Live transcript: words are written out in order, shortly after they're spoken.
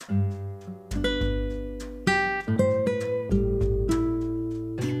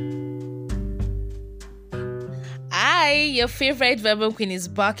your favorite Verbal Queen is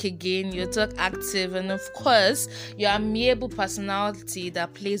back again. Your talk active, and of course, your amiable personality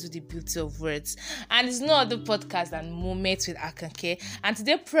that plays with the beauty of words. And it's no other podcast than Moments with Akanke. And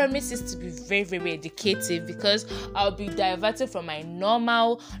today promises to be very, very educative because I'll be diverted from my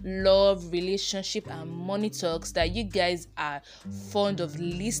normal love, relationship, and money talks that you guys are fond of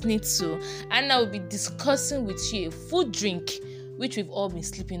listening to. And I'll be discussing with you a food drink which we've all been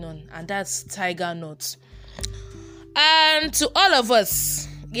sleeping on, and that's Tiger Nut. And to all of us,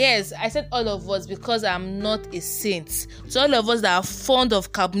 yes, I said all of us because I'm not a saint. To all of us that are fond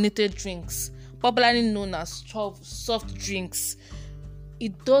of carbonated drinks, popularly known as soft drinks,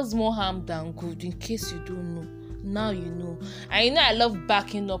 it does more harm than good. In case you don't know, now you know. And you know I love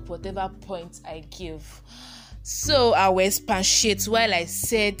backing up whatever point I give. So I will expatiate while I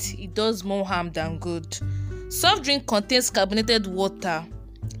said it does more harm than good. Soft drink contains carbonated water,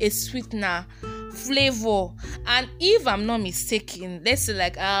 a sweetener, flavor, and if I'm not mistaken, let's say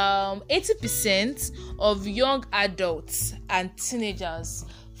like 80% of young adults and teenagers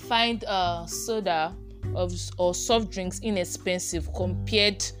find soda or soft drinks inexpensive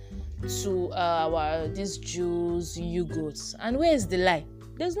compared to this juice, yogurts. And where is the lie?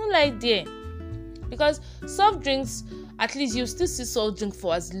 There's no lie there, because soft drinks, at least you still see soft drink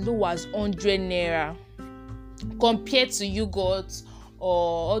for as low as 100 naira compared to yogurt or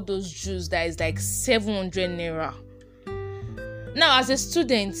all those juice that is like 700 naira. Now, as a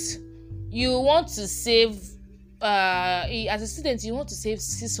student, you want to save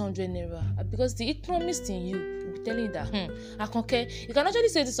 600 naira because the economist in you will be telling you that Akanke, you can actually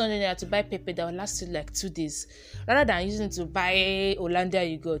save this 100 naira to buy pepper that will last you like 2 days rather than using it to buy Hollandia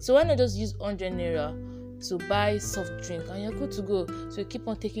yogurt. So why not just use 100 naira to buy soft drink and you're good to go? So you keep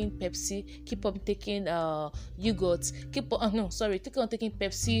on taking Pepsi, keep on taking yogurt, keep on taking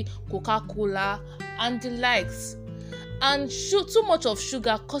Pepsi, Coca-Cola, and the likes. And too much of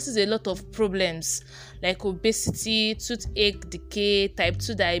sugar causes a lot of problems like obesity, toothache decay, type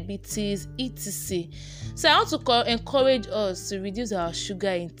 2 diabetes, etc. So I want to encourage us to reduce our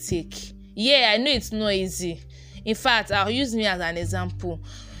sugar intake. Yeah, I know it's not easy. In fact, I'll use me as an example.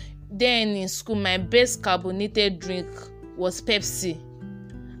 Then in school, my best carbonated drink was Pepsi.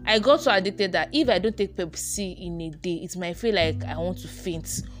 I got so addicted that if I don't take Pepsi in a day, it might feel like I want to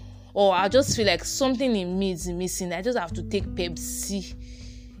faint, or I just feel like something in me is missing. I just have to take Pepsi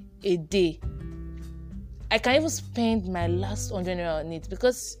a day. I can even spend my last 100 naira on it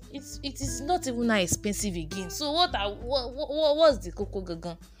because it is not even that expensive again. So what's the cocoa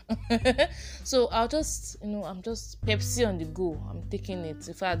gagan? So I'm just Pepsi on the go. I'm taking it.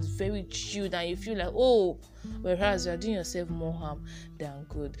 In fact, very chilled, and you feel like, whereas you're doing yourself more harm than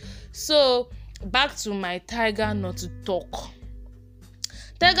good. So back to my Tiger Nut talk.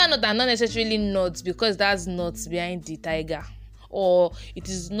 Tiger Nut are not necessarily nuts because that's nuts behind the tiger. Or it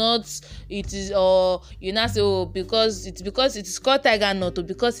is not, or you now say, because it is called Tiger Nut, or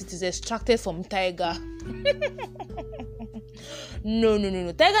because it is extracted from tiger. No.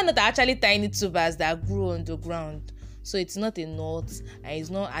 Tiger nut are actually tiny tubers that grow on the ground. So it's not a nut,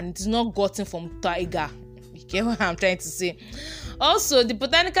 and it's not gotten from tiger. You get what I'm trying to say? Also, the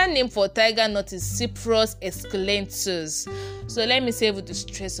botanical name for tiger nut is Cyperus esculentus. So let me save with the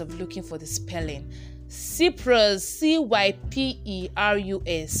stress of looking for the spelling. Cyperus, Cyperus,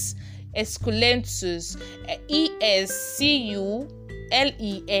 esculentus,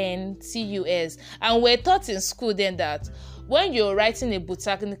 Esculentus. And we're taught in school then that when you're writing a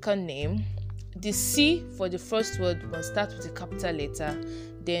botanical name, the C for the first word must start with a capital letter,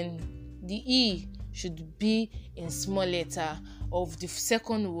 then the E should be in small letter of the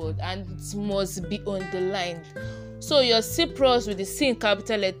second word, and it must be underlined. So your Cyperus with the C in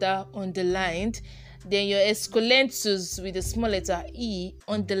capital letter underlined, then your Esculentus with the small letter E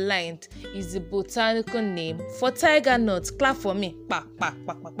underlined is the botanical name for tiger nut. Clap for me. Pa, pa,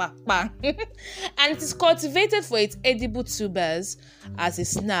 pa, pa, pa, pa. And it is cultivated for its edible tubers as a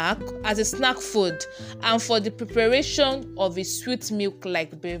snack food, and for the preparation of a sweet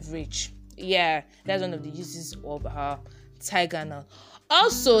milk-like beverage. Yeah, that's one of the uses of tiger nut.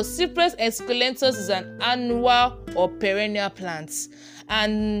 Also, Cyperus esculentus is an annual or perennial plant.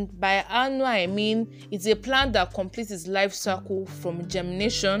 And by annual, I mean it's a plant that completes its life cycle from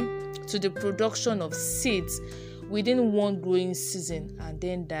germination to the production of seeds within one growing season and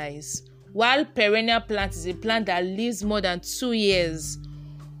then dies. While perennial plant is a plant that lives more than 2 years.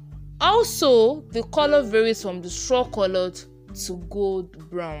 Also, the color varies from the straw colored to gold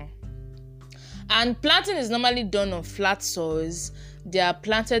brown. And planting is normally done on flat soils They are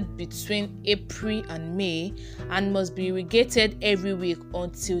planted between April and May and must be irrigated every week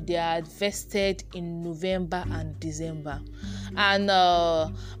until they are harvested in November and December. And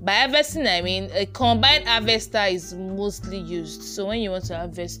by harvesting, I mean a combined harvester is mostly used. So when you want to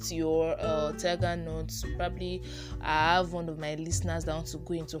harvest your tiger nuts, probably I have one of my listeners that want to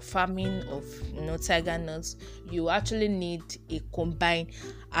go into farming of tiger nuts, you actually need a combined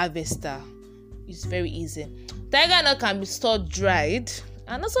harvester. It's very easy. Tiger nut can be stored dried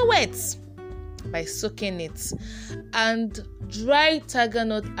and also wet by soaking it. And dry tiger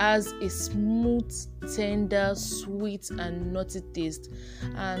nut has a smooth, tender, sweet and nutty taste,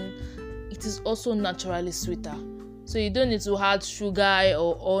 and it is also naturally sweeter. So you don't need to add sugar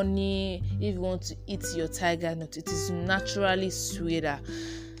or honey if you want to eat your tiger nut. It is naturally sweeter.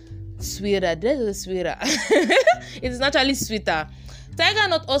 It is naturally sweeter. Tiger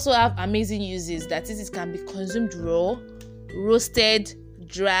nut also have amazing uses. That is, it can be consumed raw, roasted,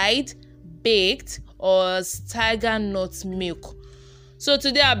 dried, baked, or as tiger nut milk. So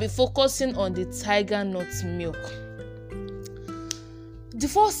today I'll be focusing on the tiger nut milk. The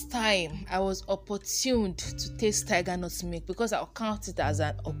first time I was opportuned to taste tiger nut milk, because I'll count it as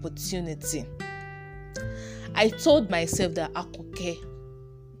an opportunity, I told myself that, Akoke,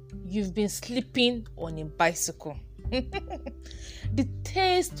 you've been sleeping on a bicycle. The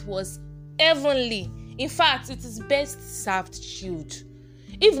taste was heavenly. In fact, it is best served chilled.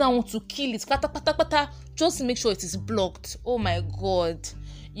 If you want to kill it, just make sure it is blocked. Oh my God,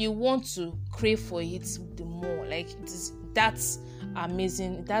 you want to crave for it the more. Like, that's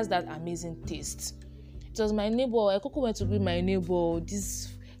amazing. It has that amazing taste. It was my neighbor. I went to greet my neighbor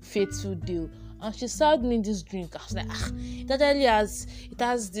this fateful day, and she served me this drink. I was like, it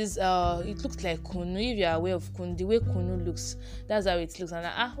has this, it looks like kunu. If you are aware of kunu, the way kunu looks, that's how it looks. And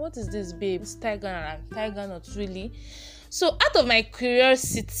what is this, babe? It's tiger nut, really? So out of my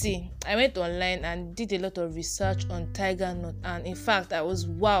curiosity, I went online and did a lot of research on tiger nut. And in fact, I was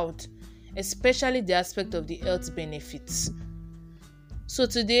wowed, especially the aspect of the health benefits. So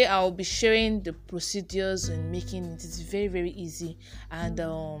today I'll be sharing the procedures in making it. It's very, very easy, and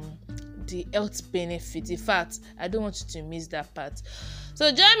the health benefits. In fact, I don't want you to miss that part. So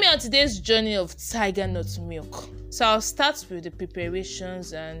join me on today's journey of tiger nut milk. So I'll start with the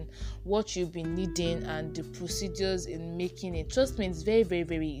preparations and what you'll be needing and the procedures in making it. Trust me, it's very, very,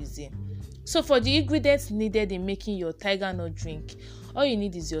 very easy. So for the ingredients needed in making your tiger nut drink, all you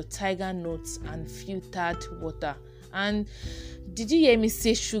need is your tiger nuts and filtered water. And did you hear me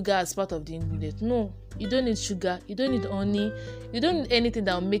say sugar as part of the ingredient? No, you don't need sugar, you don't need honey, you don't need anything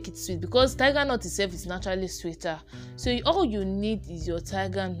that will make it sweet, because tiger nut itself is naturally sweeter. So all you need is your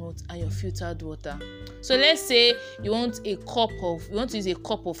tiger nut and your filtered water. So let's say you want to use a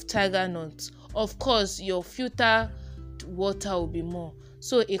cup of tiger nuts. Of course, your filtered water will be more.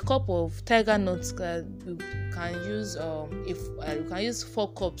 So a cup of tiger nuts you can use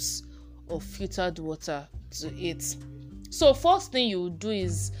 4 cups of filtered water to eat. So first thing you do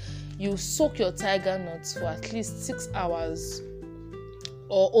is you soak your tiger nuts for at least 6 hours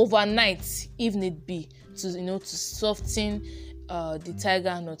or overnight if need be, to soften the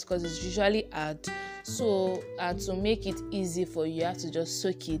tiger nut, because it's usually hard. So to make it easy for you, you have to just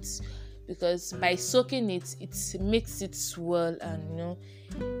soak it, because by soaking it makes it swell, and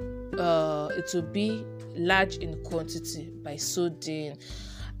it will be large in quantity by so doing.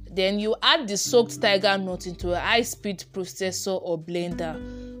 Then you add the soaked tiger nut into a high-speed processor or blender.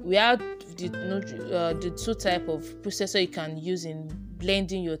 We have the 2 type of processor you can use in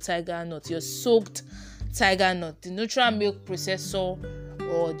blending your tiger nut. Your soaked tiger nut, the neutral milk processor,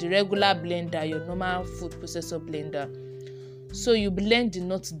 or the regular blender, your normal food processor blender. So you blend the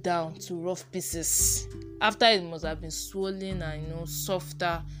nut down to rough pieces. After it must have been swollen and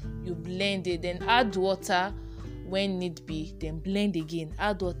softer, you blend it. Then add water when need be, then blend again,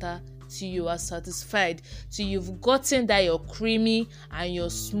 add water till you are satisfied, till you've gotten that your creamy and your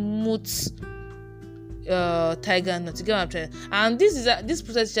smooth tiger nut. You get what I'm trying? And this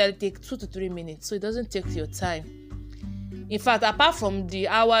process usually takes 2 to 3 minutes, so it doesn't take your time. In fact, apart from the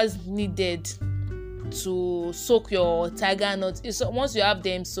hours needed to soak your tiger nut, once you have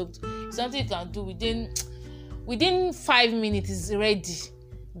them soaked, it's something you can do within 5 minutes is ready.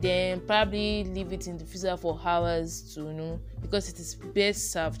 Then probably leave it in the freezer for hours because it is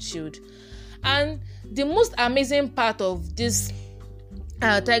best served chilled. And the most amazing part of this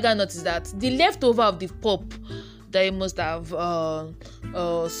tiger nut is that the leftover of the pulp that you must have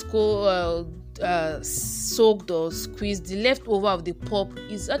soaked or squeezed, the leftover of the pulp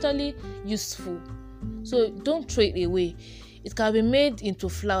is actually useful. So don't throw it away. It can be made into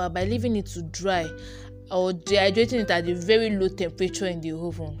flour by leaving it to dry. or dehydrating it at a very low temperature in the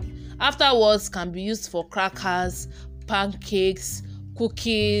oven. Afterwards, can be used for crackers, pancakes,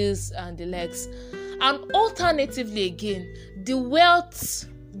 cookies, and the likes. And alternatively, again, the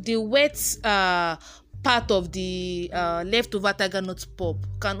wet part of the leftover tiger nut pulp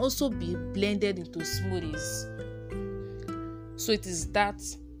can also be blended into smoothies. So it is that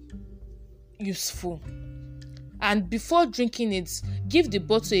useful. And before drinking it, give the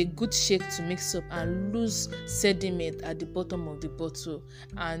bottle a good shake to mix up and lose sediment at the bottom of the bottle.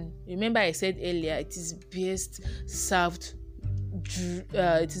 And remember, I said earlier, it is best served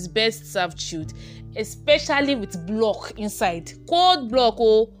chilled, especially with block inside. Cold block,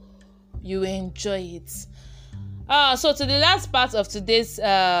 you enjoy it. So to the last part of today's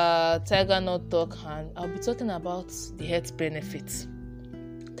tiger nut talk, and I'll be talking about the health benefits.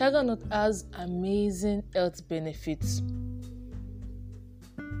 Tiger nut has amazing health benefits.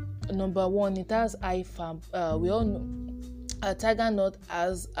 Number one, it has high fiber. We all know a tiger nut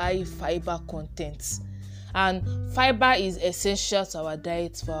has high fiber content, and fiber is essential to our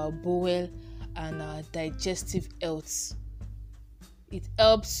diet for our bowel and our digestive health. It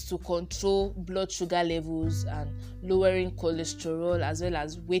helps to control blood sugar levels and lowering cholesterol, as well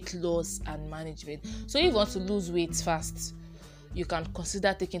as weight loss and management. So if you want to lose weight fast, you can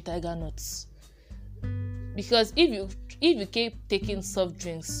consider taking tiger nuts. Because if you keep taking soft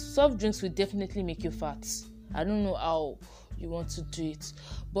drinks will definitely make you fat. I don't know how you want to do it,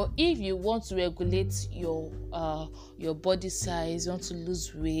 but if you want to regulate your body size, you want to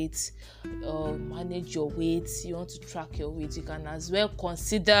lose weight, manage your weight, you want to track your weight, you can as well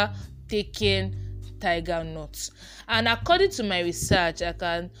consider taking tiger nuts. And according to my research,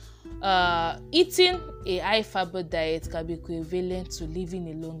 eating a high fiber diet can be equivalent to living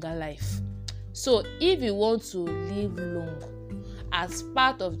a longer life. So if you want to live long, as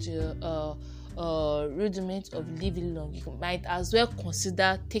part of the rudiment of living long, you might as well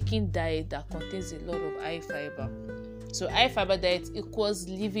consider taking diet that contains a lot of high fiber. So high fiber diet equals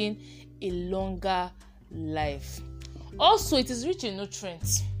living a longer life. Also, it is rich in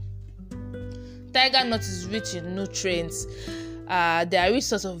nutrients. Tiger nut is rich in nutrients. There are rich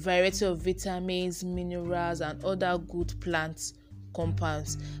sorts of variety of vitamins, minerals, and other good plant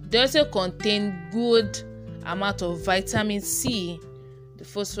compounds. They also contain good amount of vitamin C, the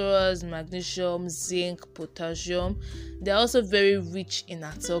phosphorus, magnesium, zinc, potassium. They are also very rich in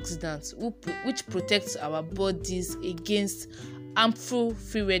antioxidants, which protects our bodies against harmful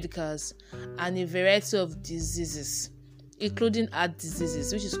free radicals and a variety of diseases, including heart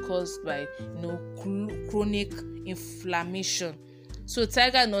diseases, which is caused by chronic inflammation. So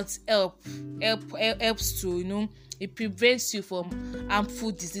tiger nuts helps to it prevents you from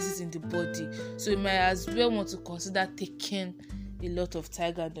harmful diseases in the body. So you might as well want to consider taking a lot of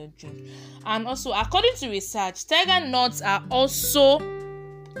tiger nut drink. And also, according to research, tiger nuts are also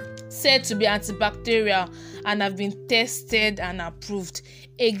said to be antibacterial and have been tested and approved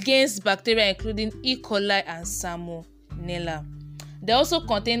against bacteria including E. coli and Salmonella. They also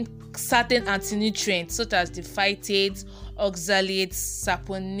contain certain anti-nutrients such as the phytates, oxalates,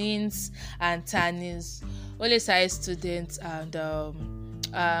 saponins, and tannins. Only science students and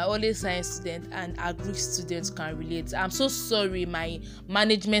agri students can relate. I'm so sorry, my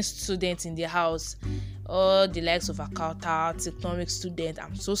management students in the house, all the likes of accountant, economic student.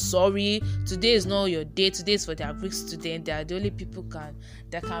 I'm so sorry. Today is not your day. Today is for the agri student. They are the only people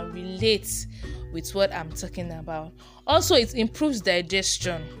that can relate with what I'm talking about. Also, it improves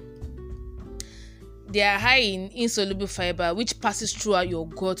digestion. They are high in insoluble fiber, which passes throughout your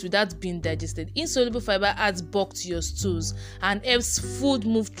gut without being digested. Insoluble fiber adds bulk to your stools and helps food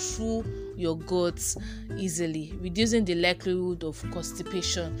move through your guts easily, reducing the likelihood of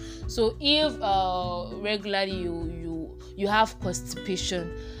constipation. So if regularly you have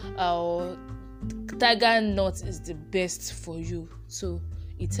constipation, tiger nut is the best for you. So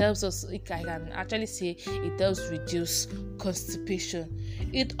it helps us, I can actually say it helps reduce constipation.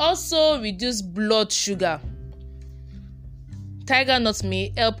 It also reduces blood sugar. Tiger nuts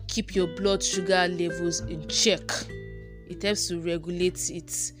may help keep your blood sugar levels in check. It helps to regulate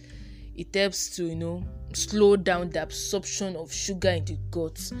it. It helps to, slow down the absorption of sugar in the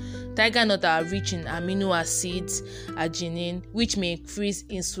gut. Tiger nuts are rich in amino acids, arginine, which may increase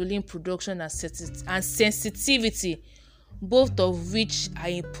insulin production and sensitivity, both of which are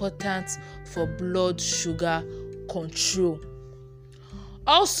important for blood sugar control.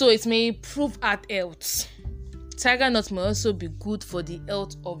 Also, it may improve heart health. Tiger nuts may also be good for the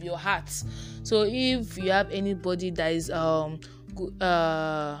health of your heart. So if you have anybody that is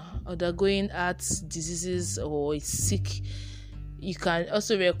undergoing heart diseases or is sick, you can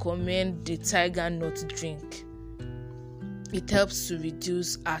also recommend the tiger nut drink. It helps to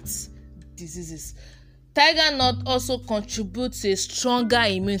reduce heart diseases. Tiger nut also contributes to a stronger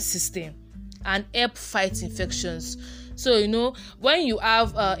immune system and help fight infections. So when you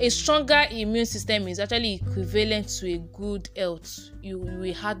have a stronger immune system, is actually equivalent to a good health. You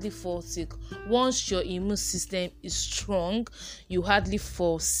will hardly fall sick. Once your immune system is strong, you hardly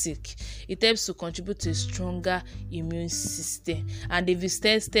fall sick. It helps to contribute to a stronger immune system, and they've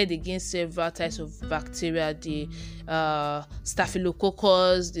tested against several types of bacteria: the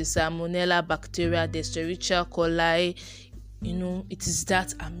staphylococcus, the salmonella bacteria, the Escherichia coli. It is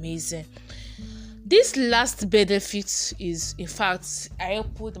that amazing. This last benefit is, in fact, I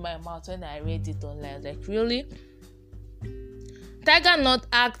opened my mouth when I read it online. Like, really? Tiger nut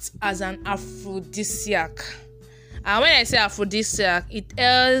acts as an aphrodisiac. And when I say aphrodisiac, it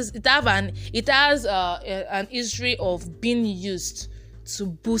has an history of being used to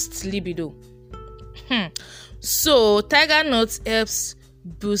boost libido. So tiger nut helps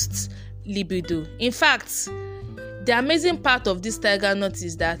boost libido. In fact, the amazing part of this tiger nut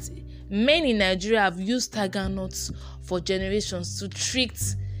is that men in Nigeria have used tiger nuts for generations to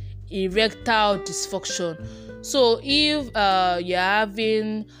treat erectile dysfunction. So if you're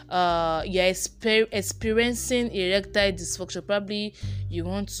experiencing erectile dysfunction, probably you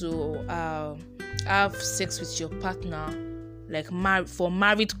want to have sex with your partner, like for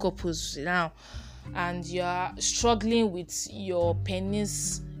married couples now, and you're struggling with your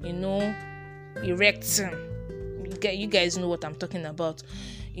penis, erecting. You guys know what I'm talking about.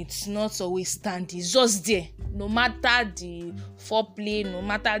 It's not always standing, it's just there. No matter the foreplay, no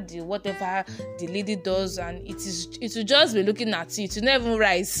matter the whatever the lady does, and it will just be looking at you. It will never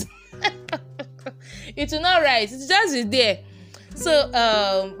rise. It will not rise. It's just be there. So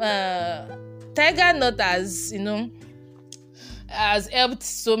tiger nut has helped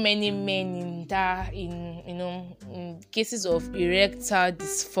so many men in cases of erectile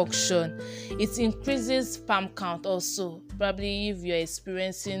dysfunction. It increases sperm count also. Probably if you're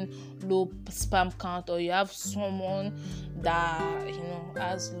experiencing low sperm count, or you have someone that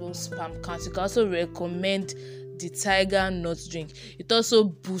has low sperm count, you can also recommend the tiger nut drink. It also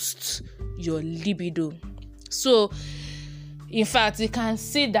boosts your libido. So in fact, you can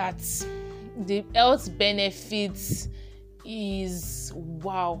see that the health benefits is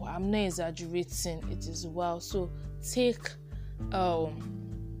wow. I'm not exaggerating, it is wow. So take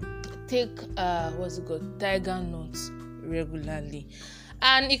tiger nuts regularly,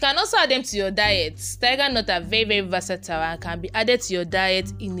 and you can also add them to your diet. Tiger nuts are very, very versatile and can be added to your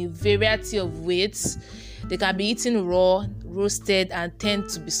diet in a variety of ways. They can be eaten raw, roasted, and tend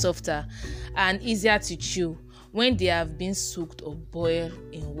to be softer and easier to chew when they have been soaked or boiled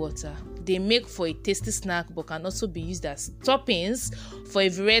in water. They make for a tasty snack, but can also be used as toppings for a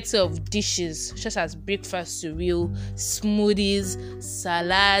variety of dishes, such as breakfast cereal, smoothies,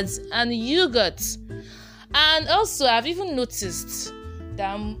 salads, and yogurt. And also, I've even noticed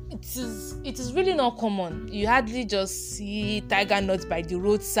that it is really not common. You hardly just see tiger nuts by the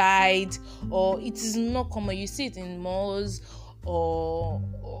roadside, or it is not common. You see it in malls or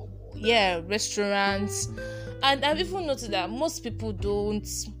restaurants. And I've even noticed that most people don't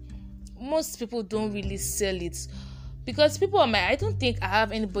really sell it, because I don't think I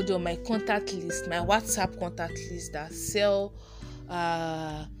have anybody on my contact list, my WhatsApp contact list, that sell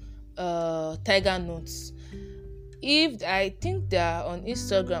tiger nuts. If I think they're on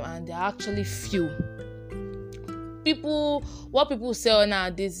Instagram, and they're actually few. What people sell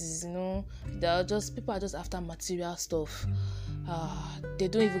nowadays is, people are just after material stuff. They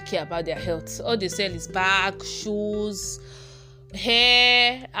don't even care about their health. All they sell is bags, shoes,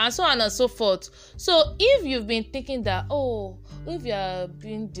 hair, and so on and so forth. So if you've been thinking that, if you are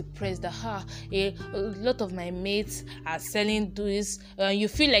being depressed, that a lot of my mates are selling this, you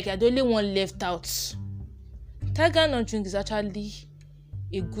feel like you're the only one left out, tiger nut drink is actually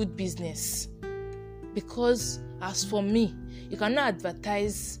a good business. Because as for me, you cannot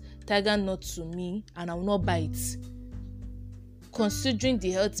advertise tiger nut to me and I will not buy it, considering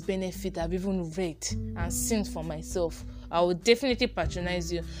the health benefit I've even read and seen for myself. I will definitely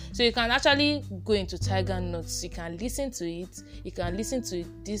patronize you. So you can actually go into tiger nuts. You can listen to it. You can listen to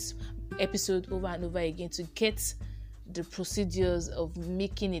this episode over and over again to get the procedures of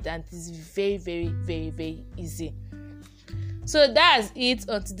making it, and it's very, very, very, very easy. So that's it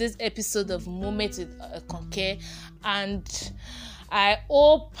on today's episode of Moment with Akanke, and I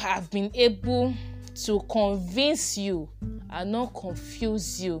hope I've been able to convince you and not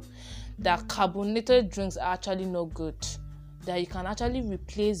confuse you that carbonated drinks are actually not good, that you can actually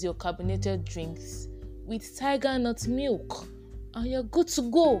replace your carbonated drinks with tiger nut milk. and you're good to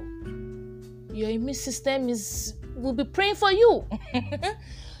go. Your immune system will be praying for you.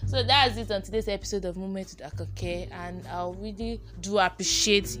 So that's it on today's episode of Moment with Akanke, and I really do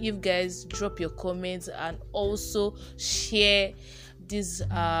appreciate you guys drop your comments and also share this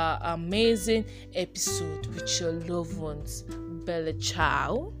amazing episode with your loved ones. Bella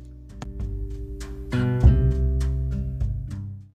ciao.